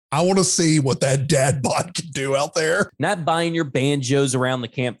I want to see what that dad bod can do out there. Not buying your banjos around the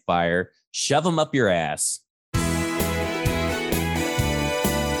campfire. Shove them up your ass.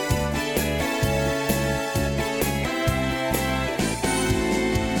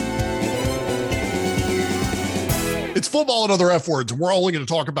 It's football and other F words, and we're only going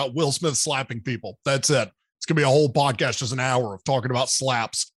to talk about Will Smith slapping people. That's it. It's going to be a whole podcast, just an hour of talking about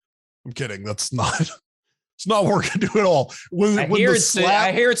slaps. I'm kidding. That's not. It's not what we're going to do at all. I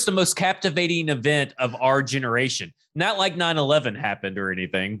hear it's the most captivating event of our generation. Not like 9/11 happened or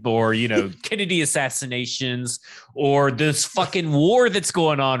anything, or, Kennedy assassinations, or this fucking war that's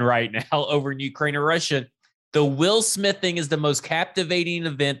going on right now over in Ukraine or Russia. The Will Smith thing is the most captivating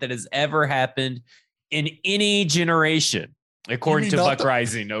event that has ever happened in any generation, according to Buck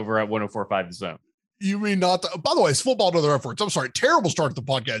Rising over at 104.5 The Zone. You mean not? By the way, it's football and other efforts. I'm sorry. Terrible start to the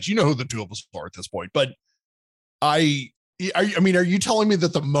podcast. You know who the two of us are at this point, but I mean, are you telling me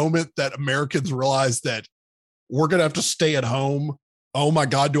that the moment that Americans realize that we're going to have to stay at home, oh my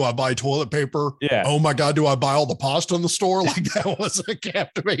God, do I buy toilet paper? Yeah. Oh my God, do I buy all the pasta in the store? Like, that was a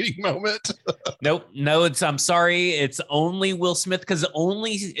captivating moment. No, I'm sorry. It's only Will Smith, because the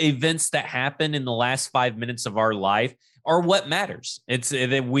only events that happen in the last 5 minutes of our life are what matters. It's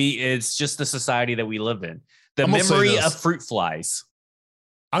just the society that we live in. The memory of fruit flies.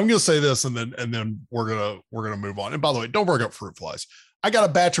 I'm going to say this, and then we're going to move on. And by the way, don't bring up fruit flies. I got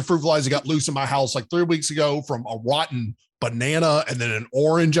a batch of fruit flies that got loose in my house like 3 weeks ago from a rotten banana and then an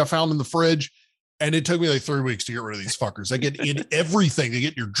orange I found in the fridge. And it took me like 3 weeks to get rid of these fuckers. They get in everything. They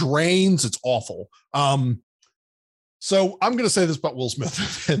get your drains. It's awful. So I'm going to say this about Will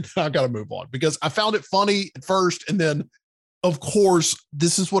Smith, and I've got to move on because I found it funny at first. And then, of course,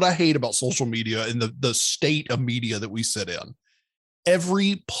 this is what I hate about social media and the state of media that we sit in.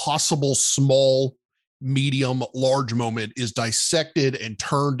 Every possible small, medium, large moment is dissected and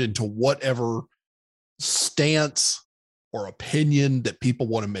turned into whatever stance or opinion that people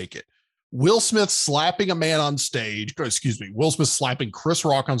want to make it. Will Smith slapping a man on stage, Will Smith slapping Chris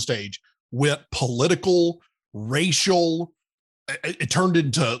Rock on stage went political, racial. It turned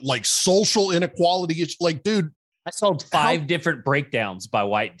into like social inequality. It's like, dude, I saw five different breakdowns by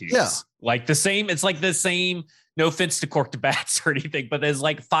white dudes. Yeah. Like the same. It's like the same. No offense to Corked Bats or anything, but there's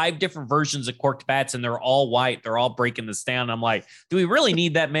like 5 different versions of Corked Bats and they're all white. They're all breaking this down. I'm like, do we really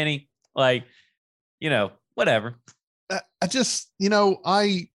need that many? Like, whatever. I just,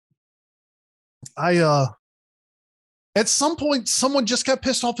 at some point, someone just got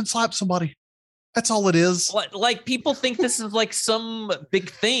pissed off and slapped somebody. That's all it is. Like people think this is like some big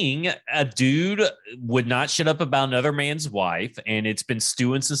thing. A dude would not shut up about another man's wife, and it's been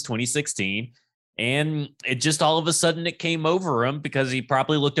stewing since 2016. And it just all of a sudden it came over him because he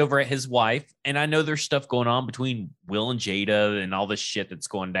probably looked over at his wife. And I know there's stuff going on between Will and Jada and all this shit that's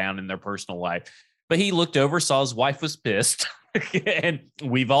going down in their personal life. But he looked over, saw his wife was pissed. And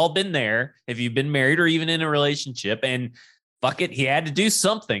we've all been there if you've been married or even in a relationship. And fuck it, he had to do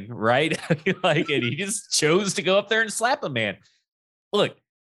something, right? And he just chose to go up there and slap a man. Look,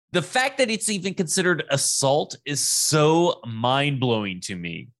 the fact that it's even considered assault is so mind-blowing to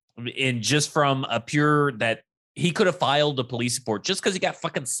me. And just from a pure that he could have filed a police report just because he got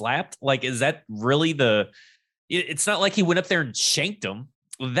fucking slapped. Like, is that really it's not like he went up there and shanked him.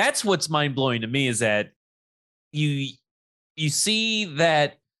 That's what's mind blowing to me is that you see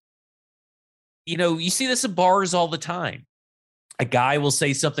that, you see this at bars all the time. A guy will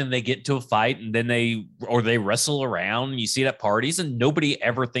say something, they get into a fight and then they wrestle around. You see it at parties and nobody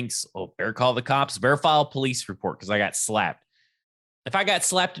ever thinks, oh, better call the cops, better file a police report because I got slapped. If I got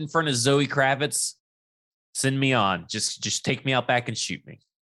slapped in front of Zoe Kravitz, send me on. Just take me out back and shoot me.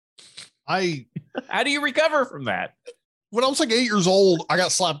 How do you recover from that? When I was like 8 years old, I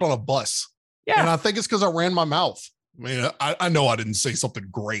got slapped on a bus. Yeah. And I think it's because I ran my mouth. I mean, I know I didn't say something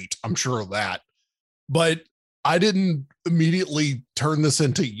great. I'm sure of that. But I didn't immediately turn this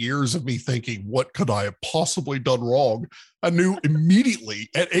into years of me thinking, what could I have possibly done wrong? I knew immediately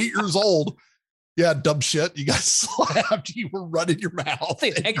at 8 years old, yeah, dumb shit. You got slapped. You were running your mouth.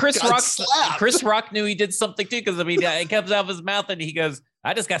 And Chris Rock knew he did something too. Cause it comes out of his mouth and he goes,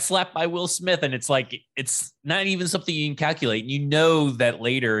 I just got slapped by Will Smith. And it's like, it's not even something you can calculate. And you know that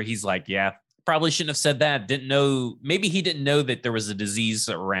later he's like, yeah, probably shouldn't have said that. Maybe he didn't know that there was a disease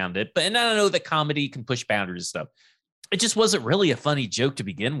around it, and I don't know that comedy can push boundaries and stuff. It just wasn't really a funny joke to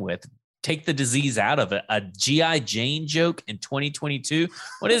begin with. Take the disease out of it. A G.I. Jane joke in 2022.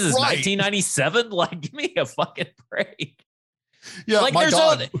 What is this, right. 1997? Like, give me a fucking break. Yeah, like my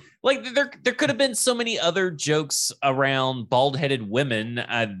God. There could have been so many other jokes around bald-headed women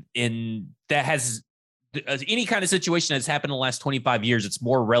in that has any kind of situation that's happened in the last 25 years, it's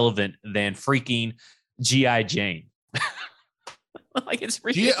more relevant than freaking G.I. Jane. Like, it's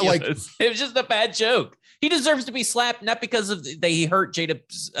ridiculous. Like, it was just a bad joke. He deserves to be slapped, not because of he hurt Jada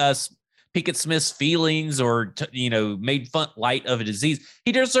Pinkett Smith's feelings or made light of a disease.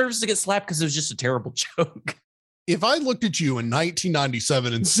 He deserves to get slapped because it was just a terrible joke. If I looked at you in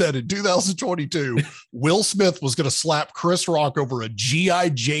 1997 and said in 2022 Will Smith was going to slap Chris Rock over a G.I.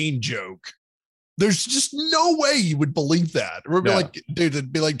 Jane joke, there's just no way you would believe that. It would be like, dude,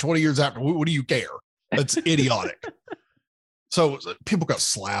 it'd be like 20 years after. What do you care? That's idiotic. So people got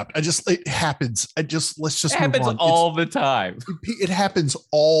slapped. It happens. Let's just it happens all the time. It happens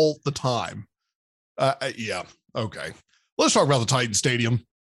all the time. Yeah. Okay. Let's talk about the Titan Stadium.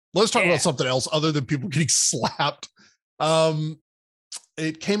 Let's talk about something else other than people getting slapped.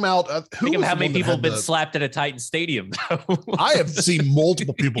 It came out. Think of how many people have been slapped at a Titan Stadium. I have seen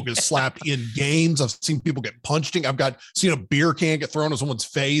multiple people get slapped in games. I've seen people get punched. I've seen a beer can get thrown at someone's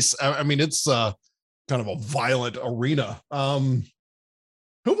face. I mean, it's kind of a violent arena. Who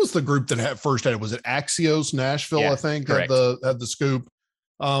was the group that first had it? Was it Axios Nashville? Yeah, I think had the scoop.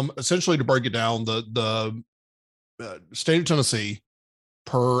 Essentially, to break it down, the state of Tennessee,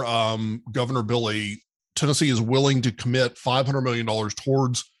 per Governor Billy, Tennessee is willing to commit $500 million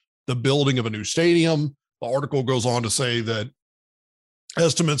towards the building of a new stadium. The article goes on to say that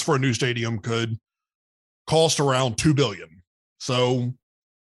estimates for a new stadium could cost around $2 billion. So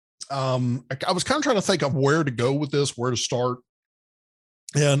I was kind of trying to think of where to go with this, where to start.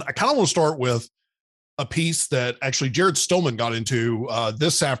 And I kind of want to start with a piece that actually Jared Stillman got into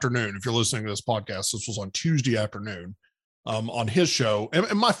this afternoon. If you're listening to this podcast, this was on Tuesday afternoon on his show.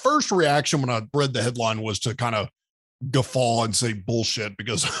 And my first reaction when I read the headline was to kind of guffaw and say bullshit,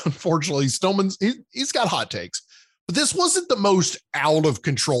 because unfortunately he's got hot takes. But this wasn't the most out of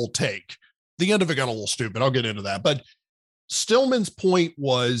control take. The end of it got a little stupid. I'll get into that. But Stillman's point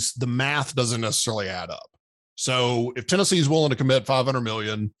was the math doesn't necessarily add up. So if Tennessee is willing to commit $500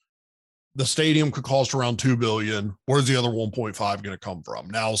 million, the stadium could cost around $2 billion. Where's the other 1.5 going to come from?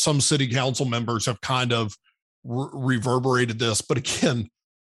 Now, some city council members have kind of reverberated this, but again,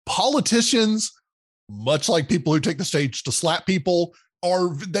 politicians, much like people who take the stage to slap people,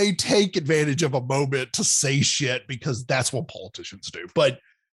 they take advantage of a moment to say shit because that's what politicians do. But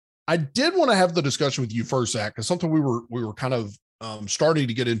I did want to have the discussion with you first, Zach, because something we were kind of starting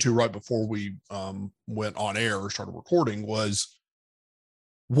to get into right before we went on air or started recording was,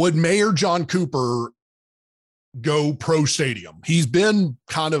 would Mayor John Cooper go pro stadium? He's been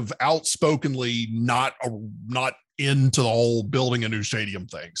kind of outspokenly not into the whole building a new stadium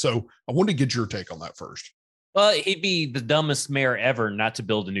thing. So I wanted to get your take on that first. Well, he'd be the dumbest mayor ever not to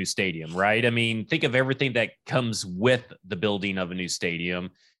build a new stadium, right? I mean, think of everything that comes with the building of a new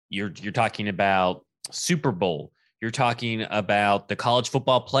stadium. You're talking about Super Bowl. You're talking about the college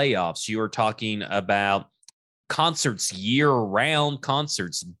football playoffs. You are talking about concerts, year-round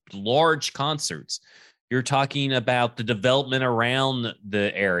concerts, large concerts. You're talking about the development around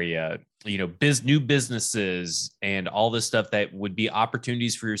the area, new businesses and all this stuff that would be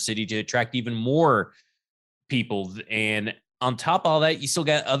opportunities for your city to attract even more people. And on top of all that, you still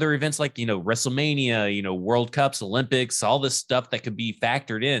got other events like, WrestleMania, World Cups, Olympics, all this stuff that could be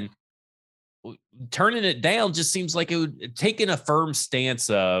factored in. Turning it down just seems like it would take in a firm stance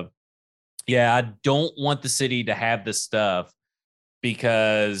of, I don't want the city to have this stuff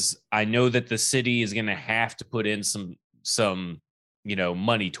because I know that the city is going to have to put in some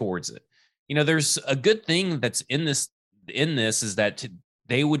money towards it. There's a good thing that's in this is that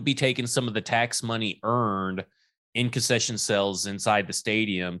they would be taking some of the tax money earned in concession sales inside the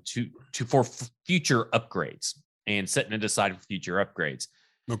stadium for future upgrades and setting it aside for future upgrades.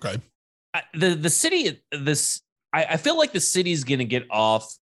 Okay. The city, I feel like the city is going to get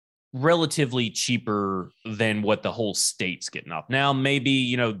off relatively cheaper than what the whole state's getting off. Now,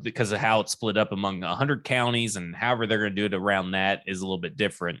 maybe, because of how it's split up among 100 counties and however they're going to do it around that is a little bit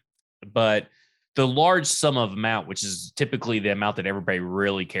different. But the large sum of amount, which is typically the amount that everybody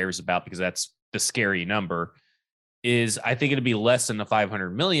really cares about because that's the scary number, is I think it'd be less than the 500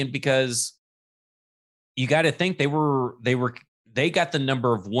 million, because you got to think they got the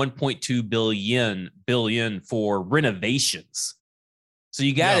number of 1.2 billion for renovations. So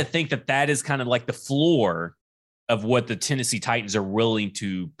you got to think that is kind of like the floor of what the Tennessee Titans are willing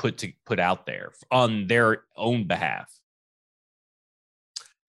to put out there on their own behalf.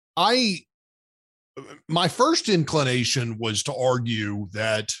 My first inclination was to argue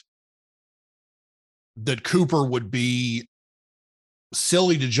that Cooper would be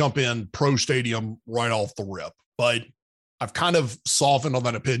silly to jump in pro stadium right off the rip, but I've kind of softened on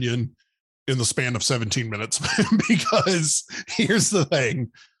that opinion. in the span of 17 minutes. Because here's the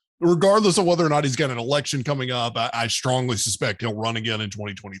thing, regardless of whether or not he's got an election coming up, I strongly suspect he'll run again in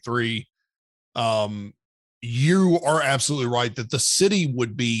 2023. You are absolutely right that the city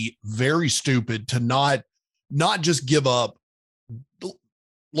would be very stupid to not just give up.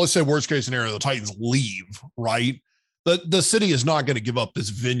 Let's say worst case scenario, the Titans leave, right? The city is not going to give up this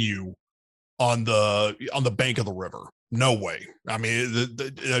venue on the bank of the river. No way. I mean,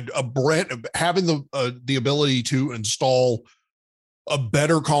 having the ability to install a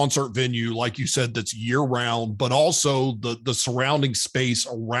better concert venue, like you said, that's year round, but also the surrounding space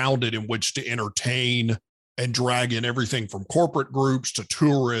around it in which to entertain and drag in everything from corporate groups to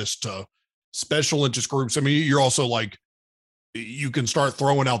tourists to special interest groups. I mean, you're also like, you can start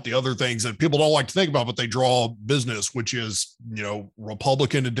throwing out the other things that people don't like to think about, but they draw business, which is,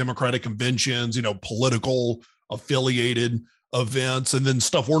 Republican and Democratic conventions, political affiliated events, and then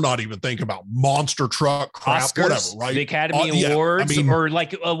stuff we're not even thinking about, monster truck crap, Oscars, whatever, right? The Academy Awards, I mean, or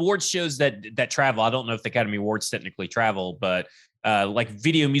like awards shows that travel. I don't know if the Academy Awards technically travel, but like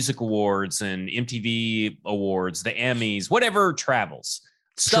Video Music Awards and MTV Awards, the Emmys, whatever travels,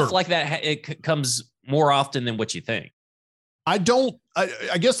 stuff like that. It comes more often than what you think. I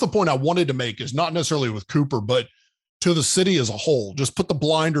guess the point I wanted to make is not necessarily with Cooper, but to the city as a whole. Just put the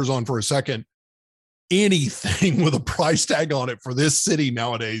blinders on for a second. Anything with a price tag on it for this city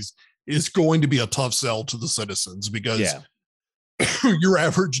nowadays is going to be a tough sell to the citizens, because your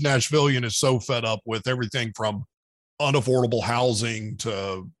average Nashvilleian is so fed up with everything from unaffordable housing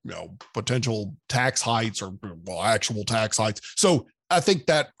to potential tax hikes or actual tax hikes. So I think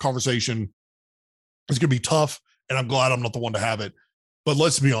that conversation is going to be tough, and I'm glad I'm not the one to have it. But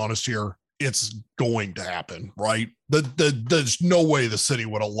let's be honest here, it's going to happen, right? There's no way the city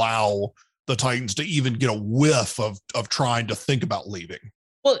would allow the Titans to even get a whiff of trying to think about leaving.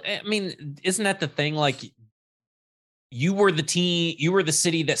 Well, I mean, isn't that the thing? Like, you were the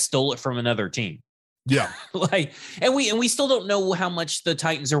city that stole it from another team. Yeah. and we still don't know how much the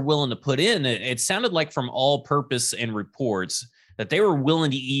Titans are willing to put in. It sounded like from all purpose and reports that they were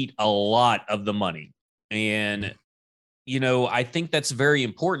willing to eat a lot of the money. And, I think that's very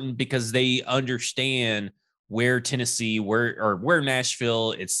important, because they understand where Tennessee, where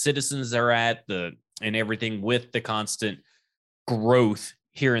Nashville, its citizens are at, and everything with the constant growth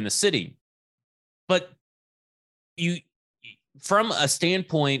here in the city. But from a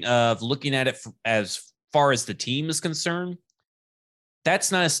standpoint of looking at it as far as the team is concerned,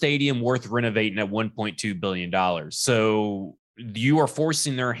 that's not a stadium worth renovating at $1.2 billion. So you are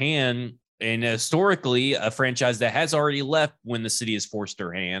forcing their hand, and historically, a franchise that has already left when the city has forced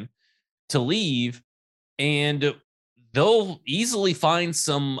their hand to leave, and they'll easily find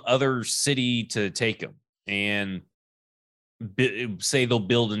some other city to take them and say they'll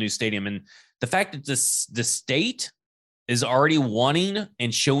build a new stadium. And the fact that the state is already wanting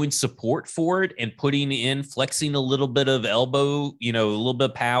and showing support for it and flexing a little bit of elbow, a little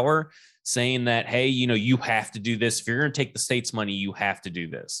bit of power, saying that, hey, you have to do this. If you're going to take the state's money, you have to do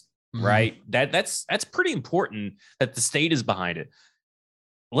this, right? That's pretty important that the state is behind it.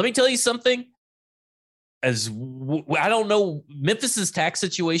 Let me tell you something. I don't know, Memphis's tax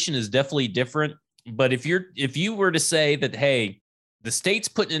situation is definitely different. But if you were to say that, hey, the state's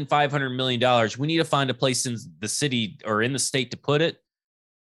putting in $500 million, we need to find a place in the city or in the state to put it,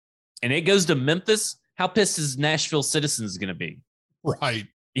 and it goes to Memphis, how pissed is Nashville citizens going to be? Right.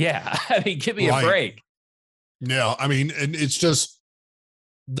 Yeah. I mean, give me a break. Yeah. I mean, and it's just,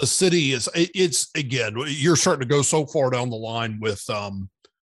 the city it's again, you're starting to go so far down the line with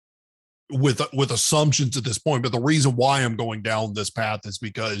assumptions at this point. But the reason why I'm going down this path is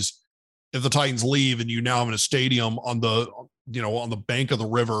because if the Titans leave and you now have a stadium on the bank of the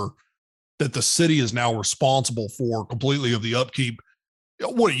river that the city is now responsible for completely of the upkeep,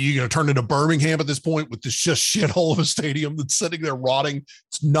 what are you going to turn into Birmingham at this point with this just shithole of a stadium that's sitting there rotting?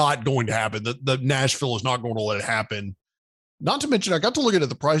 It's not going to happen. The Nashville is not going to let it happen. Not to mention, I got to look at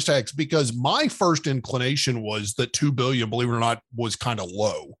the price tags, because my first inclination was that $2 billion, believe it or not, was kind of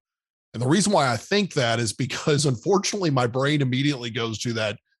low. And the reason why I think that is because, unfortunately, my brain immediately goes to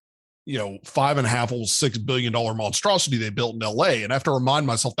that, $5.5 or $6 billion monstrosity they built in LA. And I have to remind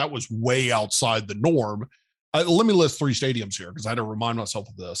myself that was way outside the norm. Let me list 3 stadiums here, because I had to remind myself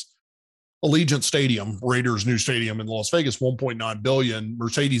of this. Allegiant Stadium, Raiders' new stadium in Las Vegas, $1.9 billion.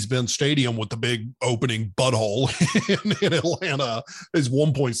 Mercedes-Benz Stadium with the big opening butthole in Atlanta is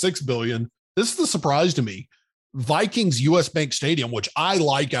 $1.6 billion. This is the surprise to me. Vikings US Bank Stadium, which I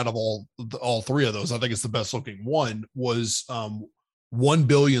like out of all 3 of those, I think it's the best looking one, was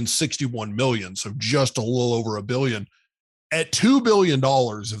 $1.061 billion. So just a little over $1 billion. At $2 billion,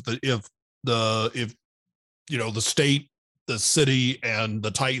 if if the state, the city, and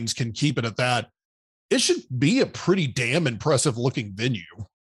the Titans can keep it at that, it should be a pretty damn impressive looking venue.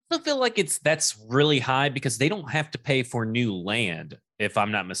 I feel like that's really high because they don't have to pay for new land, if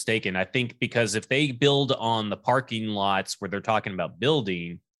I'm not mistaken. I think because if they build on the parking lots where they're talking about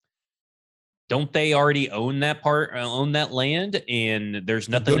building, don't they already own that land, and there's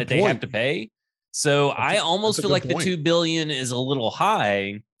nothing that they have to pay? So I almost feel like the $2 billion is a little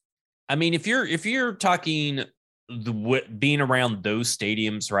high. I mean, if you're talking being around those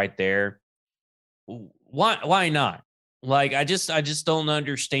stadiums right there, why not? Like, I just don't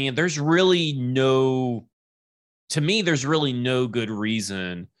understand. There's really no good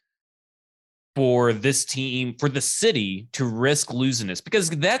reason for this team, for the city to risk losing this, because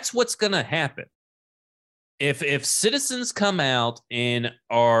that's what's going to happen. If citizens come out and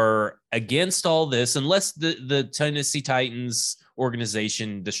are against all this, unless the Tennessee Titans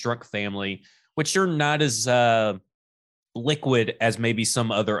organization, the Strunk family, which are not as liquid as maybe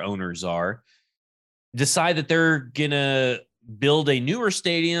some other owners are, decide that they're going to build a newer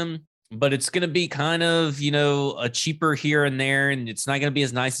stadium, but it's going to be kind of, a cheaper here and there, and it's not going to be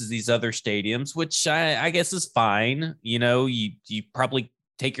as nice as these other stadiums, which I guess is fine. You probably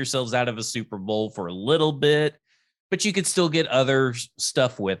take yourselves out of a Super Bowl for a little bit, but you could still get other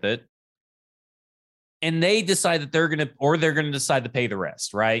stuff with it. And they decide that they're going to decide to pay the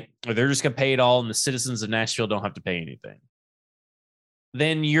rest, right? Or they're just going to pay it all, and the citizens of Nashville don't have to pay anything.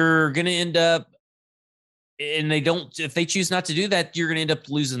 Then you're going to end up, and if they choose not to do that, you're going to end up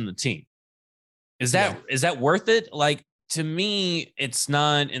losing the team. Is that worth it? Like, to me, it's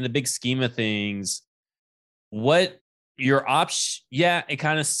not, in the big scheme of things. What your option, it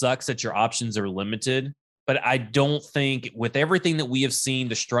kind of sucks that your options are limited, but I don't think, with everything that we have seen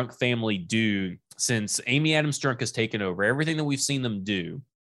the Strunk family do since Amy Adams Strunk has taken over, everything that we've seen them do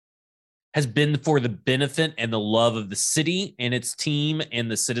has been for the benefit and the love of the city and its team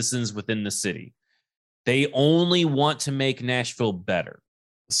and the citizens within the city. They only want to make Nashville better.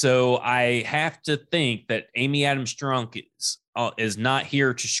 So I have to think that Amy Adams Strunk is not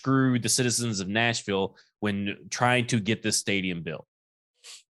here to screw the citizens of Nashville when trying to get this stadium built.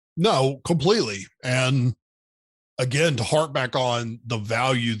 No, completely. And again, to harp back on the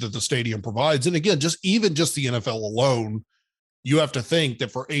value that the stadium provides, and again, just the NFL alone, you have to think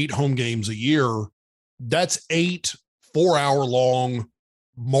that for 8 home games a year, that's 8 4-hour-long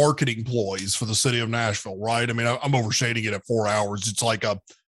marketing ploys for the city of Nashville, right? I mean, I'm overstating it at 4 hours. It's like a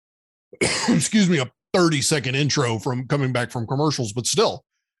 30-second intro from coming back from commercials, but still,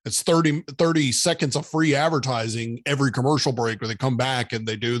 it's 30 seconds of free advertising every commercial break where they come back and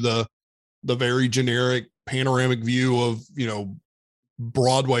they do the very generic panoramic view of,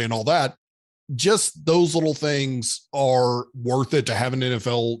 Broadway and all that. Just those little things are worth it to have an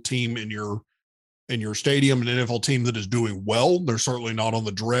NFL team in your stadium, an NFL team that is doing well. They're certainly not on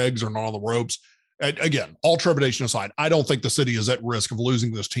the dregs or not on the ropes. And again, all trepidation aside, I don't think the city is at risk of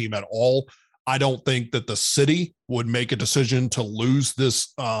losing this team at all. I don't think that the city would make a decision to lose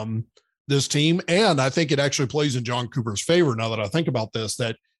this team. And I think it actually plays in John Cooper's favor, now that I think about this,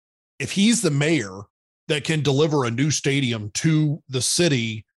 that if he's the mayor that can deliver a new stadium to the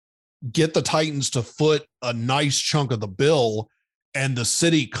city, get the Titans to foot a nice chunk of the bill, and the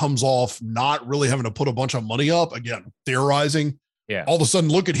city comes off not really having to put a bunch of money up, again, theorizing. Yeah. All of a sudden,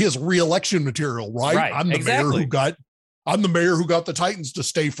 look at his reelection material, right? I'm the mayor who got the Titans to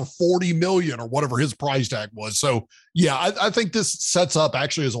stay for $40 million or whatever his price tag was. So yeah, I think this sets up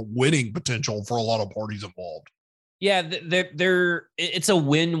actually as a winning potential for a lot of parties involved. Yeah, it's a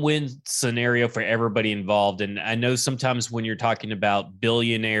win-win scenario for everybody involved. And I know sometimes when you're talking about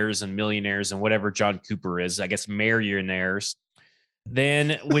billionaires and millionaires and whatever John Cooper is, I guess marionaires,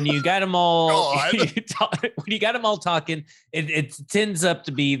 then when you got them all, talking, it tends up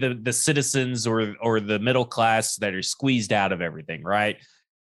to be the citizens or the middle class that are squeezed out of everything, right?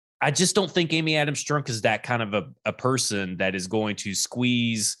 I just don't think Amy Adams Strunk is that kind of a person that is going to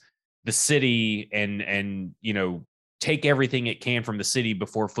squeeze the city and take everything it can from the city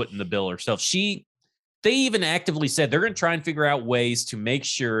before footing the bill herself. They even actively said they're going to try and figure out ways to make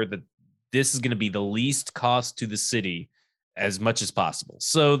sure that this is going to be the least cost to the city as much as possible.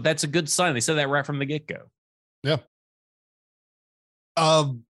 So that's a good sign. They said that right from the get-go. Yeah.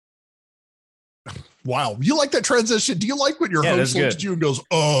 Wow. You like that transition? Do you like when your host looks at you and goes,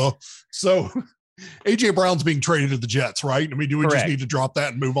 so AJ Brown's being traded to the Jets, right? I mean, do we just need to drop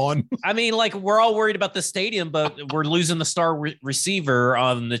that and move on? I mean, like, we're all worried about the stadium, but we're losing the star receiver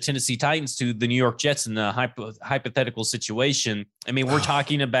on the Tennessee Titans to the New York Jets in the hypothetical situation. I mean, we're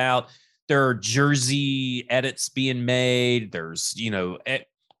talking about there are jersey edits being made. There's,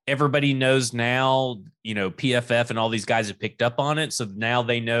 everybody knows now, PFF and all these guys have picked up on it. So now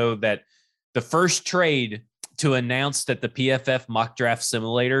they know that the first trade to announce that the PFF mock draft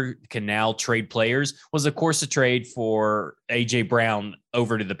simulator can now trade players was, of course, a trade for AJ Brown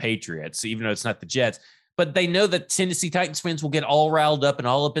over to the Patriots, even though it's not the Jets. But they know that Tennessee Titans fans will get all riled up and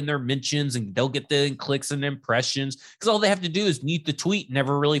all up in their mentions, and they'll get the clicks and impressions because all they have to do is mute the tweet and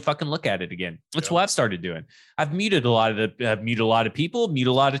never really fucking look at it again. That's what I've started doing. I've muted a lot of people, mute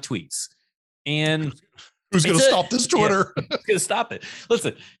a lot of tweets. And who's going to stop this Twitter? Yeah, who's going to stop it?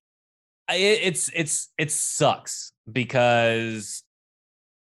 Listen, it sucks because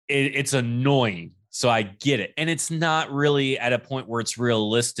it's annoying. So I get it. And it's not really at a point where it's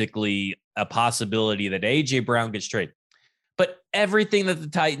realistically a possibility that AJ Brown gets traded. But everything that the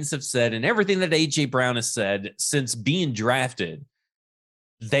Titans have said and everything that AJ Brown has said since being drafted,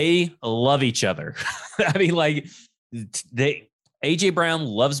 they love each other. I mean, like, AJ Brown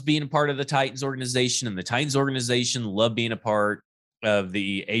loves being a part of the Titans organization, and the Titans organization love being a part of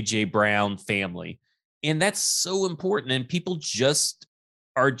the AJ Brown family. And that's so important. And people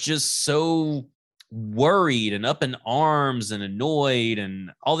are just so worried and up in arms and annoyed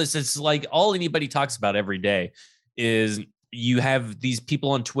and all this. It's like all anybody talks about every day is you have these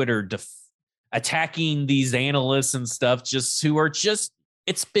people on Twitter attacking these analysts and stuff,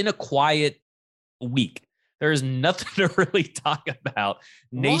 it's been a quiet week. There's nothing to really talk about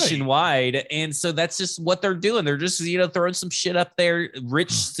nationwide. Right. And so that's just what they're doing. They're just, throwing some shit up there.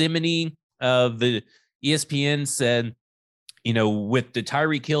 Rich Simony of the ESPN said, with the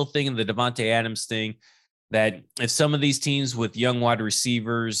Tyreek Hill thing and the Davante Adams thing, that if some of these teams with young wide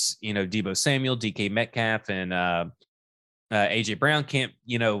receivers, Deebo Samuel, DK Metcalf, and AJ Brown can't,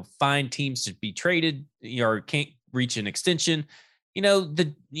 find teams to be traded or can't reach an extension,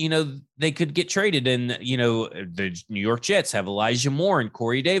 they could get traded. And, the New York Jets have Elijah Moore and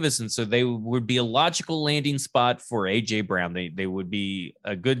Corey Davis. And so they would be a logical landing spot for AJ Brown. They would be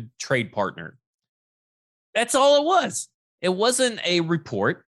a good trade partner. That's all it was. It wasn't a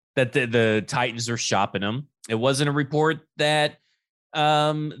report that the Titans are shopping him. It wasn't a report that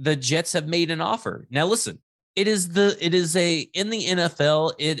the Jets have made an offer. Now, listen, in the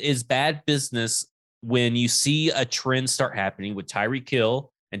NFL, it is bad business when you see a trend start happening with Tyreek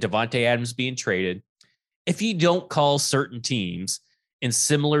Hill and Davante Adams being traded. If you don't call certain teams in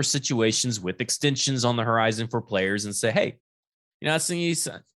similar situations with extensions on the horizon for players and say, hey, you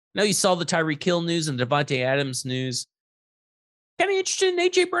saw the Tyreek Hill news and Davante Adams news. Kind of interested in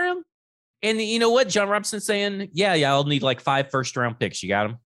AJ Brown. And you know what? John Robinson saying, yeah, I'll need like 5 first-round picks. You got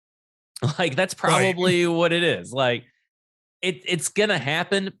them? Like, that's probably what it is. Like, it's going to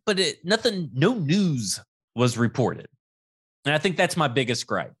happen, but no news was reported. And I think that's my biggest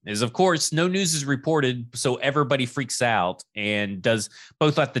gripe is, of course, no news is reported. So everybody freaks out and does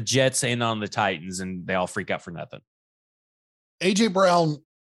both at the Jets and on the Titans, and they all freak out for nothing. AJ Brown,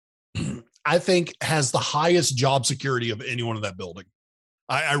 I think, has the highest job security of anyone in that building.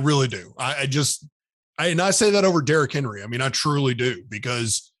 I really do. I say that over Derrick Henry. I mean, I truly do,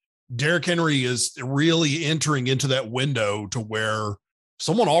 because Derrick Henry is really entering into that window to where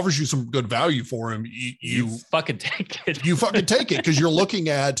someone offers you some good value for him. You fucking take it. You fucking take it, because you're looking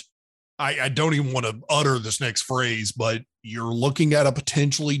at, I don't even want to utter this next phrase, but you're looking at a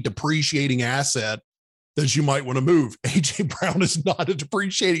potentially depreciating asset that you might want to move. AJ Brown is not a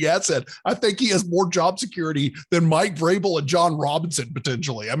depreciating asset. I think he has more job security than Mike Vrabel and John Robinson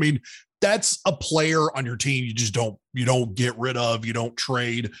potentially. I mean, that's a player on your team you don't get rid of, you don't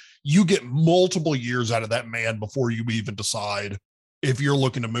trade. You get multiple years out of that man before you even decide if you're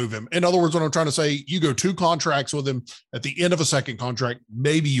looking to move him. In other words, what I'm trying to say, you go 2 contracts with him. At the end of a second contract,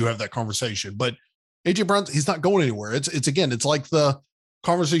 maybe you have that conversation. But AJ Brown, he's not going anywhere. It's like the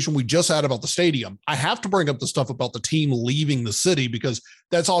conversation we just had about the stadium. I have to bring up the stuff about the team leaving the city, because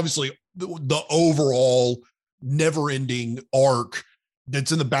that's obviously the overall never-ending arc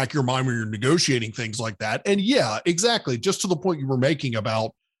that's in the back of your mind when you're negotiating things like that. And yeah, exactly. Just to the point you were making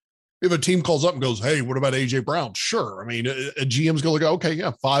about, if a team calls up and goes, hey, what about AJ Brown? Sure. I mean, a GM's going to go, okay,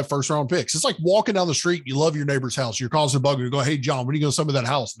 yeah, 5 first-round picks. It's like walking down the street. You love your neighbor's house. You're calling some bug and you go, hey, John, when are you going to sell me that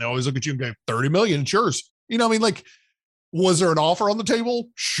house? And they always look at you and go, 30 million. It's yours. You know what I mean? Like, was there an offer on the table?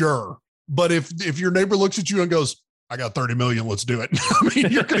 Sure. But if your neighbor looks at you and goes, I got 30 million, let's do it. I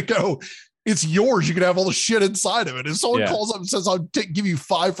mean, you're going to go, it's yours. You can have all the shit inside of it. If someone calls up and says, I'll give you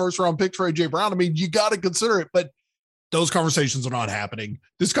 5 first-round picks for AJ Brown, I mean, you got to consider it. But those conversations are not happening.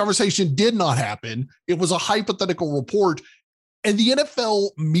 This conversation did not happen. It was a hypothetical report. And the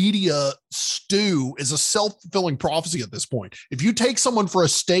NFL media stew is a self-fulfilling prophecy at this point. If you take someone for a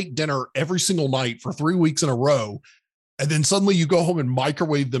steak dinner every single night for 3 weeks in a row, and then suddenly you go home and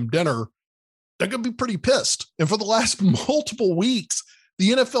microwave them dinner, they're going to be pretty pissed. And for the last multiple weeks, the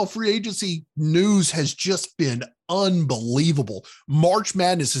NFL free agency news has just been unbelievable. March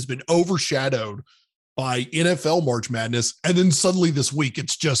Madness has been overshadowed by NFL March Madness. And then suddenly this week,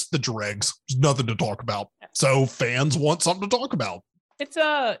 it's just the dregs. There's nothing to talk about. So fans want something to talk about. It's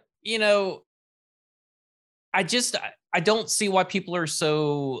you know, I don't see why people are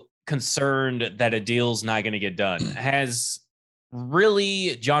so concerned that a deal's not going to get done. Has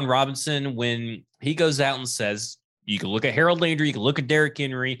really John Robinson, when he goes out and says, you can look at Harold Landry, you can look at Derrick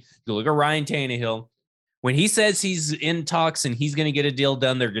Henry, you can look at Ryan Tannehill. When he says he's in talks and he's going to get a deal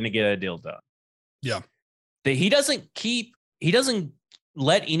done, they're going to get a deal done. Yeah. That he doesn't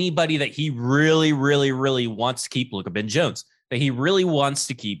let anybody that he really, really, really wants to keep, look at Ben Jones, that he really wants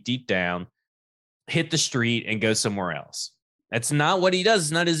to keep deep down, hit the street and go somewhere else. That's not what he does.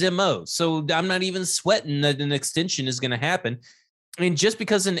 It's not his MO. So I'm not even sweating that an extension is going to happen. And just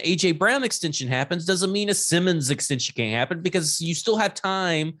because an A.J. Brown extension happens doesn't mean a Simmons extension can't happen, because you still have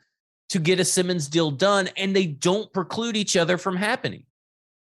time to get a Simmons deal done, and they don't preclude each other from happening.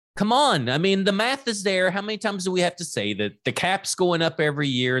 Come on. I mean, the math is there. How many times do we have to say that the cap's going up every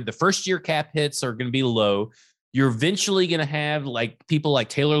year? The first year cap hits are going to be low. You're eventually going to have like people like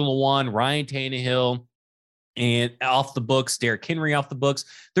Taylor Lewan, Ryan Tannehill, and off the books, Derrick Henry off the books.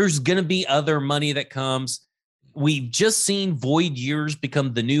 There's going to be other money that comes. We've just seen void years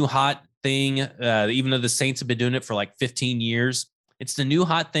become the new hot thing, even though the Saints have been doing it for like 15 years. It's the new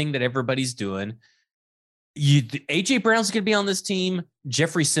hot thing that everybody's doing. A.J. Brown's going to be on this team.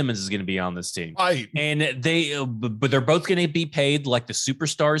 Jeffrey Simmons is going to be on this team. And but they're both going to be paid like the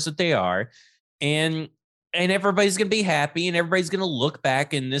superstars that they are. And everybody's going to be happy, and everybody's going to look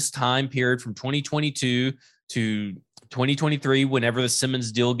back in this time period from 2022 to 2023, whenever the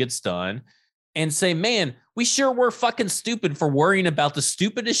Simmons deal gets done, and say, man, we sure were fucking stupid for worrying about the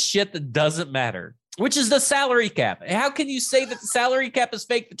stupidest shit that doesn't matter, which is the salary cap. How can you say that the salary cap is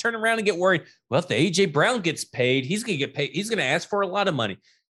fake to turn around and get worried? Well, if the A.J. Brown gets paid, he's going to get paid. He's going to ask for a lot of money.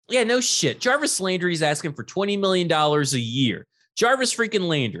 Yeah, no shit. Jarvis Landry's asking for $20 million a year. Jarvis freaking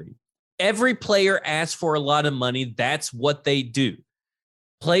Landry. Every player asks for a lot of money. That's what they do.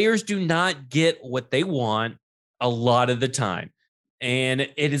 Players do not get what they want a lot of the time. And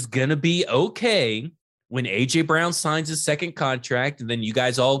it is going to be okay when A.J. Brown signs his second contract, and then you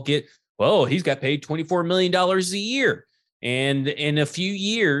guys all get, well, he's got paid $24 million a year. And in a few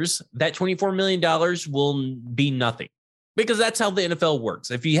years, that $24 million will be nothing, because that's how the NFL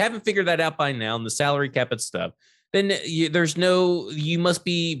works. If you haven't figured that out by now, and the salary cap and stuff, then you must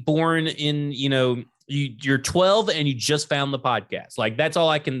be born in, you're 12 and you just found the podcast. Like, that's all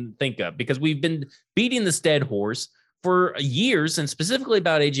I can think of, because we've been beating this dead horse for years, and specifically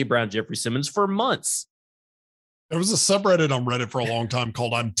about A.J. Brown, Jeffrey Simmons, for months. There was a subreddit on Reddit for a long time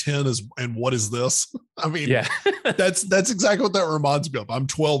called "I'm 10 and what is this?" I mean, yeah, that's exactly what that reminds me of. I'm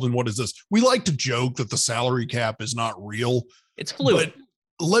 12 and what is this? We like to joke that the salary cap is not real. It's fluid.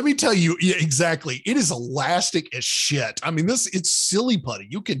 But let me tell you, yeah, exactly. It is elastic as shit. I mean, it's silly putty.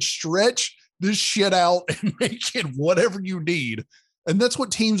 You can stretch this shit out and make it whatever you need. And that's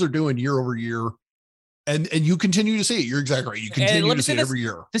what teams are doing year over year. And you continue to see it. You're exactly right. You continue to see it every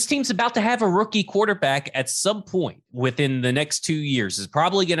year. This team's about to have a rookie quarterback at some point within the next 2 years. Is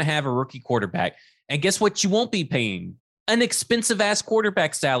probably going to have a rookie quarterback. And guess what? You won't be paying an expensive ass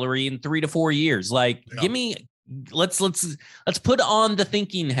quarterback salary in 3 to 4 years. Like, give me, let's put on the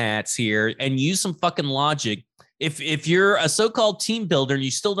thinking hats here and use some fucking logic. If you're a so-called team builder and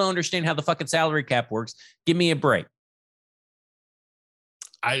you still don't understand how the fucking salary cap works, give me a break.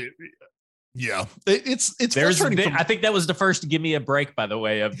 Yeah, it's frustrating. I think that was the first "give me a break," by the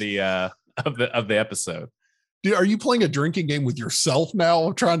way, of the episode. Dude, are you playing a drinking game with yourself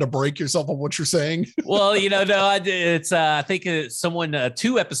now, trying to break yourself on what you're saying? Well, no, it's I think someone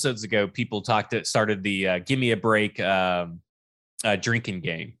 2 episodes ago, people started the "give me a break" drinking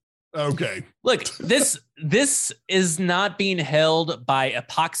game. Okay, look, this is not being held by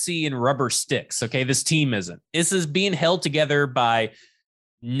epoxy and rubber sticks. Okay, this team isn't. This is being held together by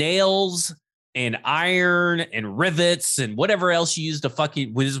nails and iron and rivets and whatever else you use to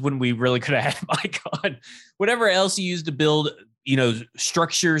this is when we really could have had Mike on. Whatever else you use to build,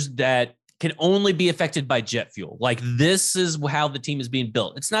 structures that can only be affected by jet fuel. Like, this is how the team is being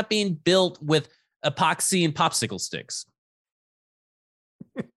built. It's not being built with epoxy and popsicle sticks.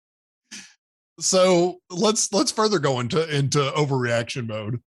 So let's further go into overreaction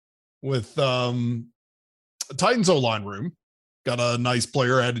mode with Titans O-line room. Got a nice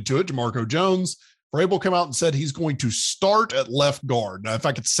player added to it, DeMarco Jones. Vrabel came out and said he's going to start at left guard. Now, if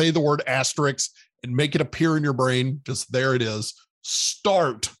I could say the word asterisk and make it appear in your brain. Just there it is.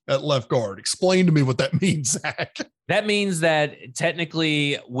 Start at left guard. Explain to me what that means, Zach. That means that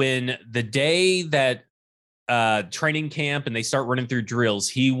technically when the day that training camp and they start running through drills,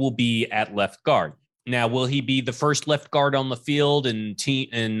 he will be at left guard. Now, will he be the first left guard on the field in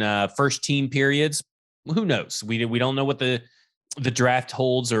first team periods? Who knows? We don't know what the draft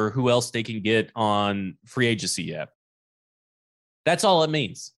holds or who else they can get on free agency yet. That's all it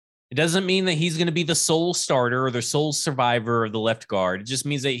means. It doesn't mean that he's going to be the sole starter or the sole survivor of the left guard. It just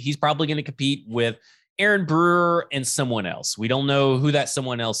means that he's probably going to compete with Aaron Brewer and someone else. We don't know who that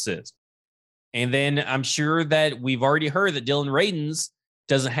someone else is. And then I'm sure that we've already heard that Dylan Radins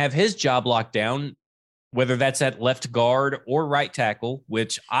doesn't have his job locked down, whether that's at left guard or right tackle,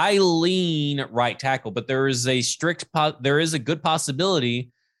 which I lean right tackle, but there is a good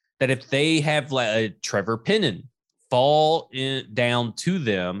possibility that if they have Trevor Pennon fall down to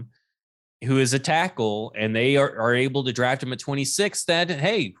them, who is a tackle, and they are able to draft him at 26, that,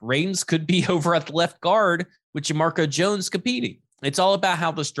 hey, Radins could be over at the left guard with Jamarco Jones competing. It's all about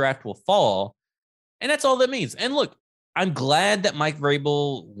how this draft will fall. And that's all that means. And look, I'm glad that Mike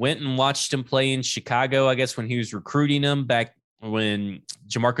Vrabel went and watched him play in Chicago, I guess, when he was recruiting him back when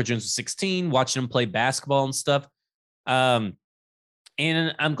Jamarco Jones was 16, watching him play basketball and stuff. And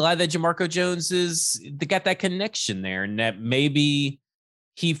I'm glad that Jamarco Jones got that connection there, and that maybe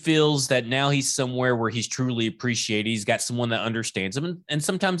he feels that now he's somewhere where he's truly appreciated. He's got someone that understands him. And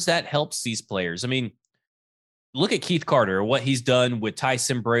sometimes that helps these players. I mean, look at Keith Carter, what he's done with Ty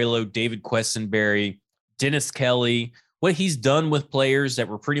Sembrano, David Quessenberry, Dennis Kelly, what he's done with players that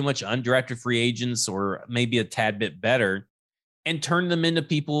were pretty much undrafted free agents or maybe a tad bit better, and turn them into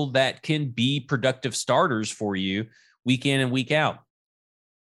people that can be productive starters for you week in and week out.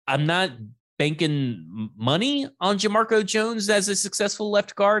 I'm not banking money on Jamarco Jones as a successful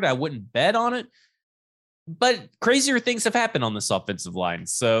left guard. I wouldn't bet on it, but crazier things have happened on this offensive line.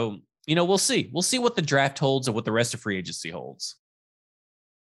 So, we'll see. We'll see what the draft holds and what the rest of free agency holds.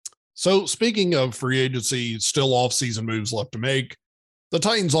 So speaking of free agency, still off-season moves left to make. The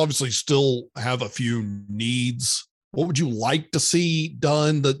Titans obviously still have a few needs. What would you like to see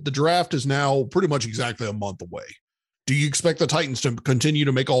done? The draft is now pretty much exactly a month away. Do you expect the Titans to continue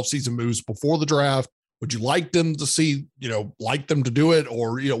to make off-season moves before the draft? Would you like them to see, like them to do it?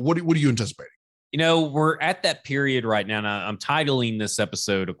 Or, what are you anticipating? We're at that period right now. And I'm titling this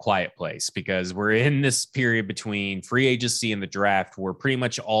episode A Quiet Place because we're in this period between free agency and the draft where pretty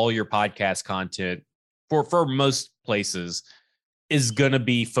much all your podcast content for most places is going to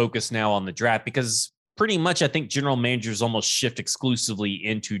be focused now on the draft, because pretty much I think general managers almost shift exclusively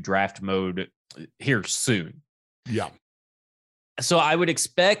into draft mode here soon. Yeah. So I would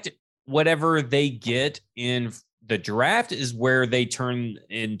expect whatever they get in the draft is where they turn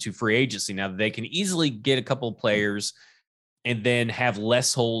into free agency. Now, they can easily get a couple of players and then have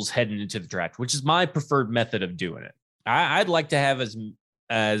less holes heading into the draft, which is my preferred method of doing it. I'd like to have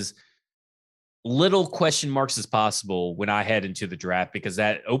as little question marks as possible when I head into the draft, because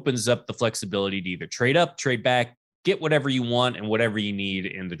that opens up the flexibility to either trade up, trade back, get whatever you want and whatever you need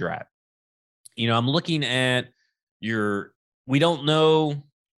in the draft. I'm looking at we don't know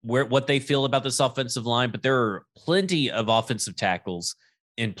what they feel about this offensive line, but there are plenty of offensive tackles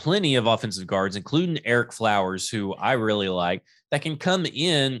and plenty of offensive guards, including Eric Flowers, who I really like, that can come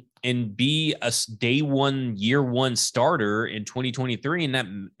in and be a year one starter in 2023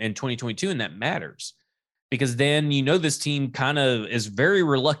 and 2022. And that matters, because then, this team kind of is very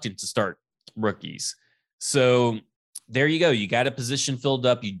reluctant to start rookies. So there you go. You got a position filled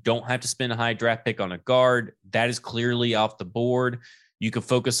up. You don't have to spend a high draft pick on a guard. That is clearly off the board. You can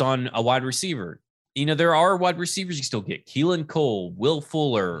focus on a wide receiver. There are wide receivers you still get. Keelan Cole, Will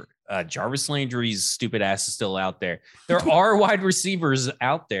Fuller, Jarvis Landry's stupid ass is still out there. There are wide receivers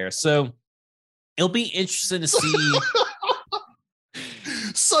out there. So it'll be interesting to see.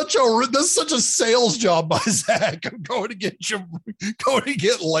 That's such a sales job by Zach. I'm going to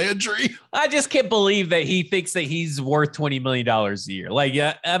get Landry. I just can't believe that he thinks that he's worth $20 million a year.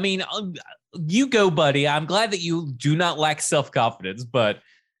 You go, buddy. I'm glad that you do not lack self-confidence, but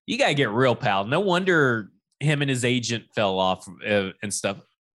you got to get real, pal. No wonder him and his agent fell off and stuff.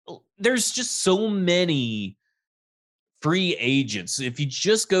 There's just so many free agents. If you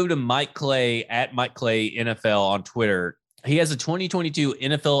just go to Mike Clay at Mike Clay NFL on Twitter, he has a 2022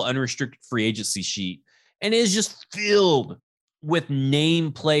 NFL unrestricted free agency sheet, and it is just filled with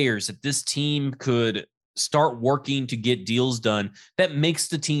name players that this team could start working to get deals done that makes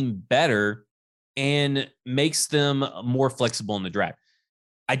the team better and makes them more flexible in the draft.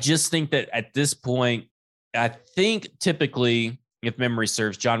 I just think that at this point, I think typically if memory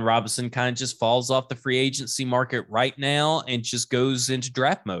serves. John Robinson kind of just falls off the free agency market right now and just goes into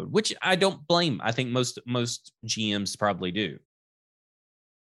draft mode, which I don't blame. I think most GMs probably do.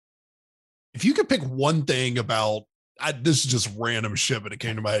 If you could pick one thing about, this is just random shit, but it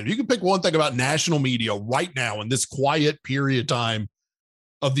came to my head. If you could pick one thing about national media right now in this quiet period of time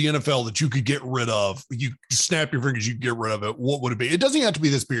of the NFL that you could get rid of, you snap your fingers, you get rid of it, what would it be? It doesn't have to be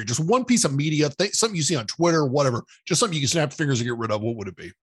this period. Just one piece of media, something you see on Twitter, whatever, just something you can snap your fingers and get rid of. What would it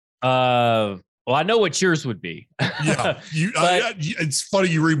be? Well, I know what yours would be. Yeah, it's funny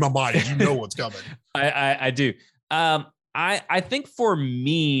you read my mind. You know what's coming. I do. I think for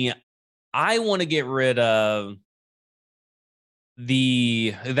me, I want to get rid of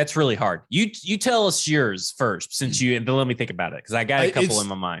that's really hard. You tell us yours first, since but let me think about it, because I got a couple in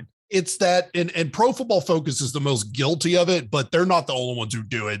my mind. It's that, and Pro Football Focus is the most guilty of it, but they're not the only ones who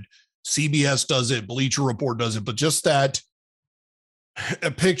do it. CBS does it, Bleacher Report does it, but just that a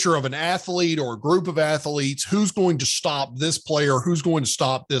picture of an athlete or a group of athletes, who's going to stop this player, who's going to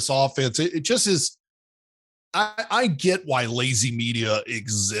stop this offense. It just is. I get why lazy media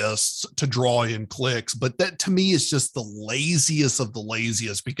exists to draw in clicks, but that to me is just the laziest of the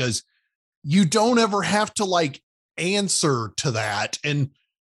laziest, because you don't ever have to like answer to that. And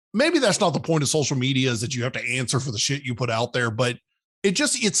maybe that's not the point of social media, is that you have to answer for the shit you put out there, but it's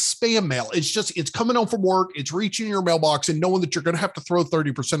spam mail. It's coming home from work. It's reaching your mailbox and knowing that you're going to have to throw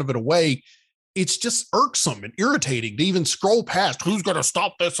 30% of it away. It's just irksome and irritating to even scroll past. Who's going to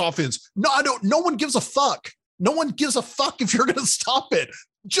stop this offense? No one gives a fuck. No one gives a fuck if you're going to stop it.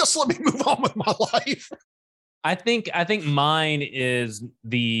 Just let me move on with my life. I think mine is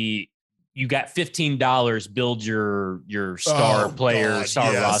you got $15, build your star player,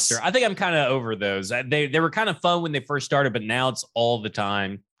 roster. I think I'm kind of over those. They were kind of fun when they first started, but now it's all the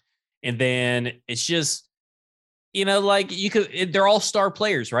time. And then it's just, like they're all star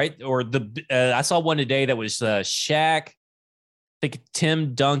players, right? Or I saw one today that was Shaq, I think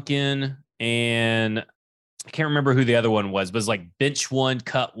Tim Duncan, and I can't remember who the other one was, but it's like bench one,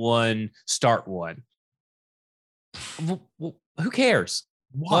 cut one, start one. Who cares?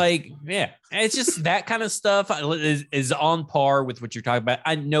 What? Like, yeah, it's just that kind of stuff is on par with what you're talking about.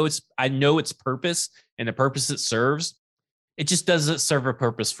 I know its purpose and the purpose it serves. It just doesn't serve a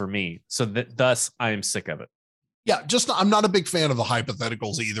purpose for me. So thus I am sick of it. Yeah. I'm not a big fan of the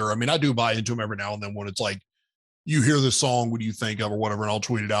hypotheticals either. I mean, I do buy into them every now and then when it's like, you hear this song, what do you think of, or whatever, and I'll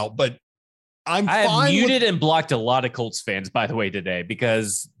tweet it out. But I have muted and blocked a lot of Colts fans, by the way, today,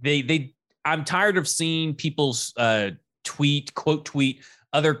 because I'm tired of seeing people's quote tweet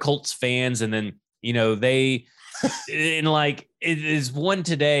other Colts fans, and then it is one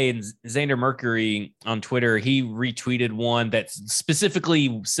today, and Xander Mercury on Twitter, he retweeted one that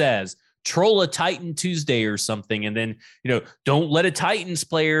specifically says troll a Titan Tuesday or something, and then don't let a Titans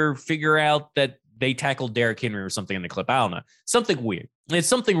player figure out that they tackled Derrick Henry or something in the clip. I don't know, something weird. It's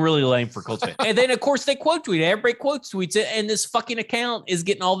something really lame for Colts fans. And then, of course, they quote tweet it. Everybody quote tweets it. And this fucking account is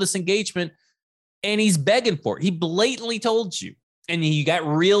getting all this engagement. And he's begging for it. He blatantly told you. And he got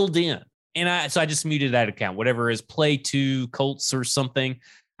reeled in. And so I just muted that account. Whatever is Play 2 Colts or something,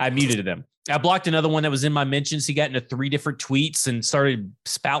 I muted them. I blocked another one that was in my mentions. He got into 3 different tweets and started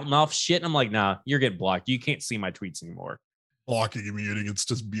spouting off shit. And I'm like, nah, you're getting blocked. You can't see my tweets anymore. Blocking and muting. It's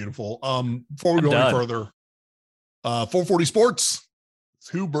just beautiful. Before we go any further, 440 Sports.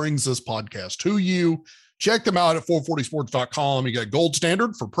 Who brings this podcast to you? Check them out at 440sports.com. You got Gold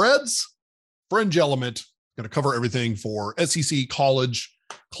Standard for Preds, Fringe Element, going to cover everything for SEC, college,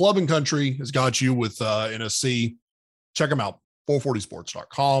 club and country, has got you with NSC. Check them out,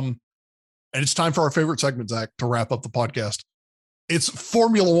 440sports.com. And it's time for our favorite segment, Zach, to wrap up the podcast. It's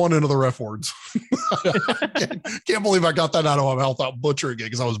Formula One and other F words. Can't believe I got that out of my mouth without butchering it,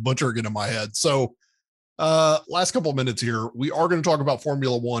 because I was butchering it in my head. So last couple of minutes here, we are going to talk about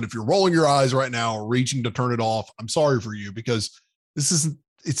Formula One. If you're rolling your eyes right now or reaching to turn it off, I'm sorry for you, because this isn't,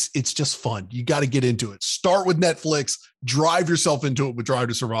 it's just fun. You got to get into it. Start with Netflix, drive yourself into it with Drive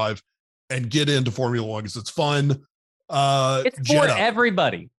to Survive, and get into Formula One because it's fun. It's for Jeddah.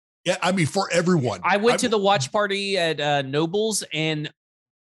 Everybody. Yeah, I mean, for everyone. I went to the watch party at Nobles, and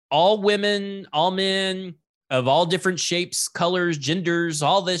all women, all men of all different shapes, colors, genders,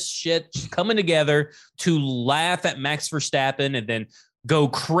 all this shit coming together to laugh at Max Verstappen and then go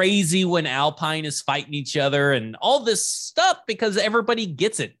crazy when Alpine is fighting each other and all this stuff, because everybody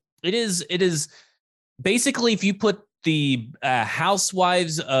gets it. It is basically, if you put the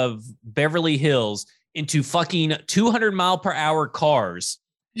housewives of Beverly Hills into fucking 200-mile-per-hour cars,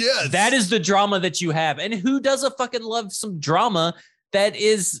 yes, that is the drama that you have. And who doesn't fucking love some drama that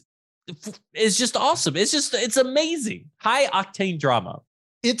is is just awesome. It's amazing. High octane drama.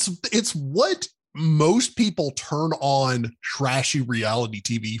 It's what most people turn on trashy reality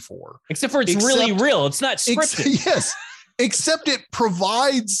TV for. Except for it's really real. It's not scripted. Yes. Except it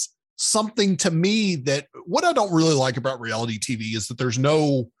provides something to me that what I don't really like about reality TV is that there's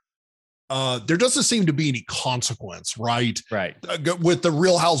no there doesn't seem to be any consequence, right? Right. With the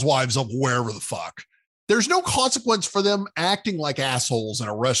Real Housewives of wherever the fuck. There's no consequence for them acting like assholes in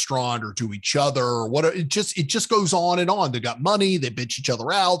a restaurant or to each other or what. It just goes on and on. They got money, they bitch each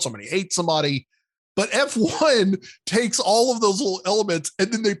other out, somebody hates somebody. But F1 takes all of those little elements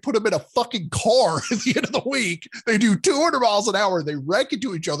and then they put them in a fucking car at the end of the week. They do 200 miles an hour. They wreck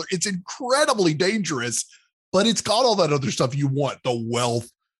into each other. It's incredibly dangerous, but it's got all that other stuff you want: the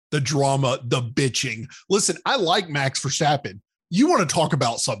wealth, the drama, the bitching. Listen, I like Max Verstappen. You want to talk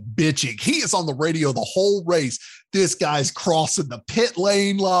about some bitching? He is on the radio the whole race. This guy's crossing the pit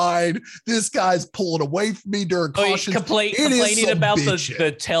lane. This guy's pulling away from me during caution. Complaining about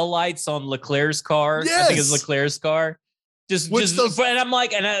the tail lights on Leclerc's car. Yes. I think it's Leclerc's car. And I'm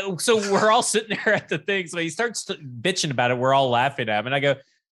like, so we're all sitting there at the thing. So he starts bitching about it. We're all laughing at him. And I go,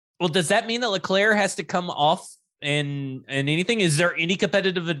 well, does that mean that Leclerc has to come off and anything? Is there any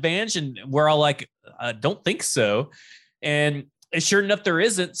competitive advantage? And we're all like, I don't think so. And sure enough, there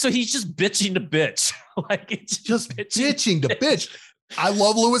isn't. So he's just bitching to bitch. Like it's just bitching to bitch. I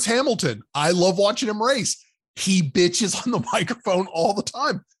love Lewis Hamilton. I love watching him race. He bitches on the microphone all the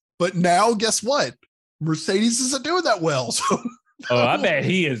time. But now, guess what? Mercedes isn't doing that well. So I bet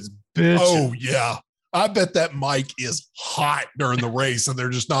he is bitching. Oh yeah, I bet that mic is hot during the race, and they're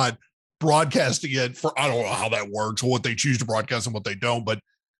just not broadcasting it for. I don't know how that works, or what they choose to broadcast and what they don't. But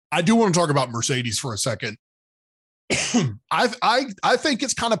I do want to talk about Mercedes for a second. I think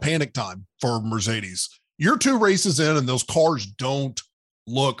it's kind of panic time for Mercedes. You're 2 races in and those cars don't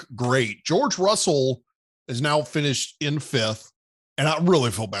look great. George Russell is now finished in 5th, and I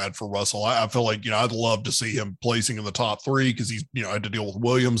really feel bad for Russell. I feel like, I'd love to see him placing in the top 3 because he's, had to deal with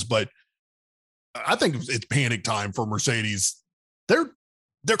Williams, but I think it's panic time for Mercedes. Their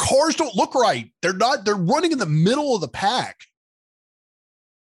cars don't look right. They're running in the middle of the pack.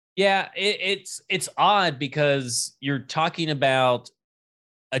 Yeah, it's odd because you're talking about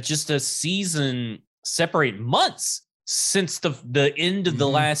just a season separate months since the end of the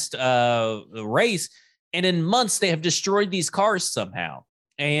last race, and in months they have destroyed these cars somehow.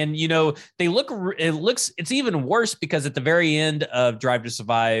 And it's even worse because at the very end of Drive to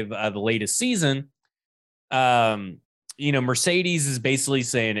Survive, the latest season, Mercedes is basically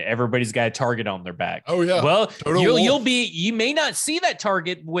saying everybody's got a target on their back. Oh yeah. Well, you may not see that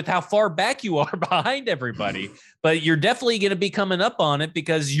target with how far back you are behind everybody, but you're definitely going to be coming up on it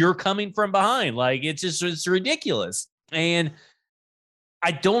because you're coming from behind. Like it's ridiculous. And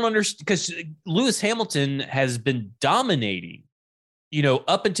I don't understand because Lewis Hamilton has been dominating,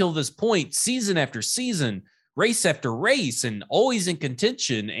 up until this point, season after season, race after race, and always in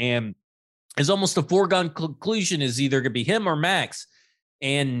contention. And is almost a foregone conclusion is either going to be him or Max.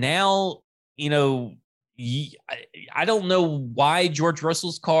 And now, I don't know why George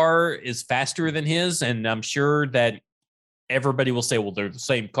Russell's car is faster than his. And I'm sure that everybody will say, well, they're the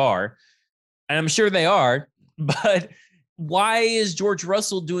same car. And I'm sure they are. But why is George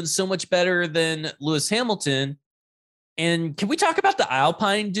Russell doing so much better than Lewis Hamilton? And can we talk about the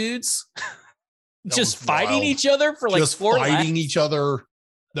Alpine dudes just fighting each other for like 4 laps? Fighting each other.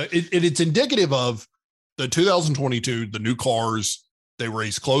 It's indicative of the 2022, the new cars, they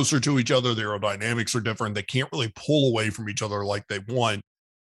race closer to each other. The aerodynamics are different. They can't really pull away from each other like they want.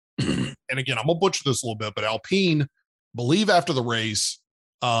 And again, I'm going to butcher this a little bit, but Alpine, believe after the race,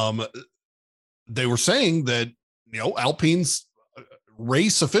 they were saying that, Alpine's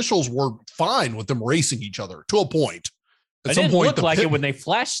race officials were fine with them racing each other to a point. It didn't look like it when they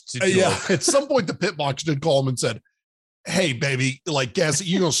flashed. At some point, the pit box did call them and said, hey, baby, like, Gasly,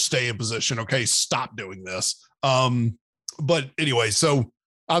 you're going to stay in position. Okay. Stop doing this. But anyway, so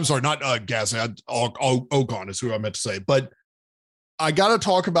I'm sorry, not Gasly. Ocon is who I meant to say, but I got to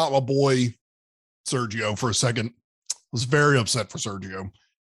talk about my boy, Sergio, for a second. I was very upset for Sergio.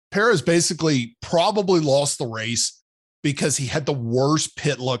 Perez basically probably lost the race because he had the worst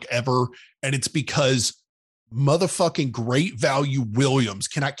pit luck ever. And it's because motherfucking great value Williams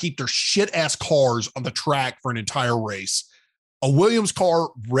cannot keep their shit ass cars on the track for an entire race. A Williams car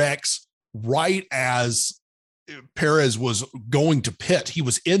wrecks right as Perez was going to pit. He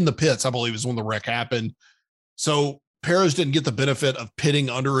was in the pits, I believe, is when the wreck happened. So Perez didn't get the benefit of pitting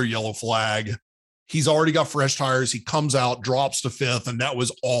under a yellow flag. He's already got fresh tires. He comes out, drops to fifth, and that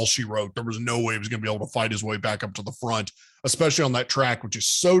was all she wrote. There was no way he was going to be able to fight his way back up to the front, especially on that track, which is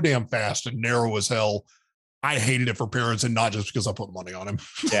so damn fast and narrow as hell. I hated it for parents, and not just because I put money on him.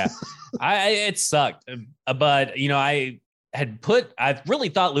 Yeah, it sucked. But, I really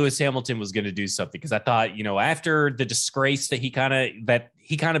thought Lewis Hamilton was going to do something, because I thought, after the disgrace that he kind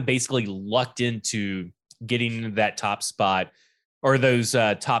of basically lucked into getting that top spot, or those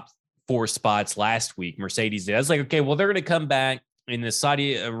top 4 spots last week, Mercedes did. I was like, okay, well, they're going to come back in the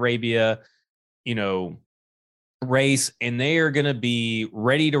Saudi Arabia, race, and they are going to be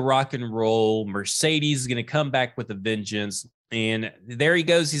ready to rock and roll. Mercedes is going to come back with a vengeance. And there he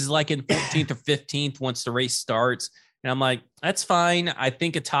goes. He's like in 14th or 15th once the race starts. And I'm like, that's fine. I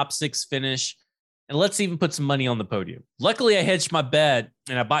think a top 6 finish. And let's even put some money on the podium. Luckily, I hedged my bet,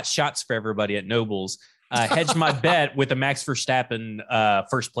 and I bought shots for everybody at Nobles. I hedged my bet with a Max Verstappen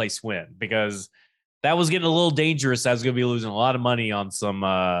first place win, because that was getting a little dangerous. I was going to be losing a lot of money on some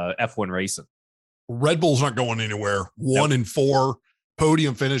F1 racing. Red Bull's not going anywhere. 1 and 4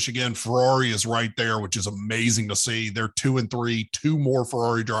 podium finish again. Ferrari is right there, which is amazing to see. They're 2 and 3, 2 more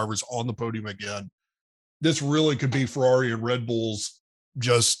Ferrari drivers on the podium again. This really could be Ferrari and Red Bull's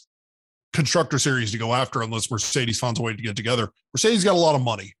just constructor series to go after, unless Mercedes finds a way to get it together. Mercedes got a lot of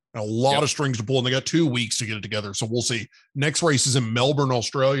money and a lot of strings to pull, and they got 2 weeks to get it together. So we'll see. Next race is in Melbourne,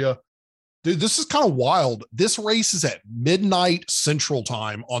 Australia. Dude, this is kind of wild. This race is at midnight Central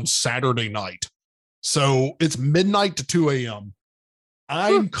Time on Saturday night. So it's midnight to 2 a.m.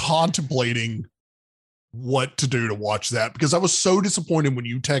 I'm contemplating what to do to watch that, because I was so disappointed when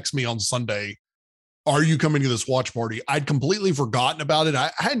you text me on Sunday, are you coming to this watch party? I'd completely forgotten about it.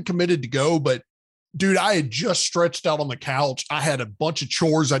 I hadn't committed to go, but dude, I had just stretched out on the couch. I had a bunch of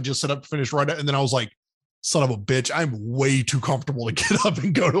chores I just set up to finish right now. And then I was like, son of a bitch, I'm way too comfortable to get up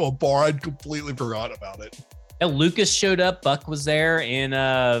and go to a bar. I'd completely forgotten about it. Yeah, Lucas showed up. Buck was there,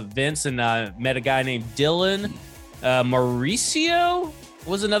 and Vince, and met a guy named Dylan. Mauricio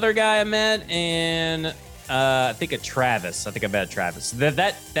was another guy I met, and I think Travis. I met Travis.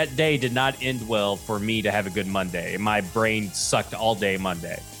 That day did not end well for me to have a good Monday. My brain sucked all day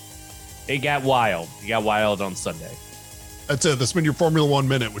Monday. It got wild. It got wild on Sunday. That's it. That's been your Formula One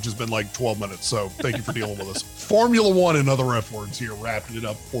minute, which has been like 12 minutes. So thank you for dealing with us. Formula One and other F words here, wrapping it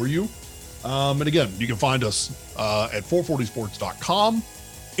up for you. And again, you can find us at 440sports.com.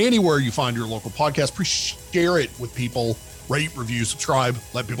 Anywhere you find your local podcast, please share it with people. Rate, review, subscribe.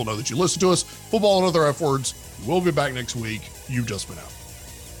 Let people know that you listen to us. Football and other F words. We'll be back next week. You've just been out.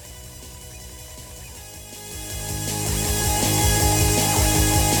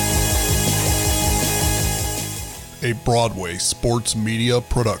 A Broadway sports media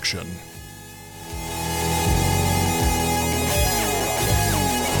production.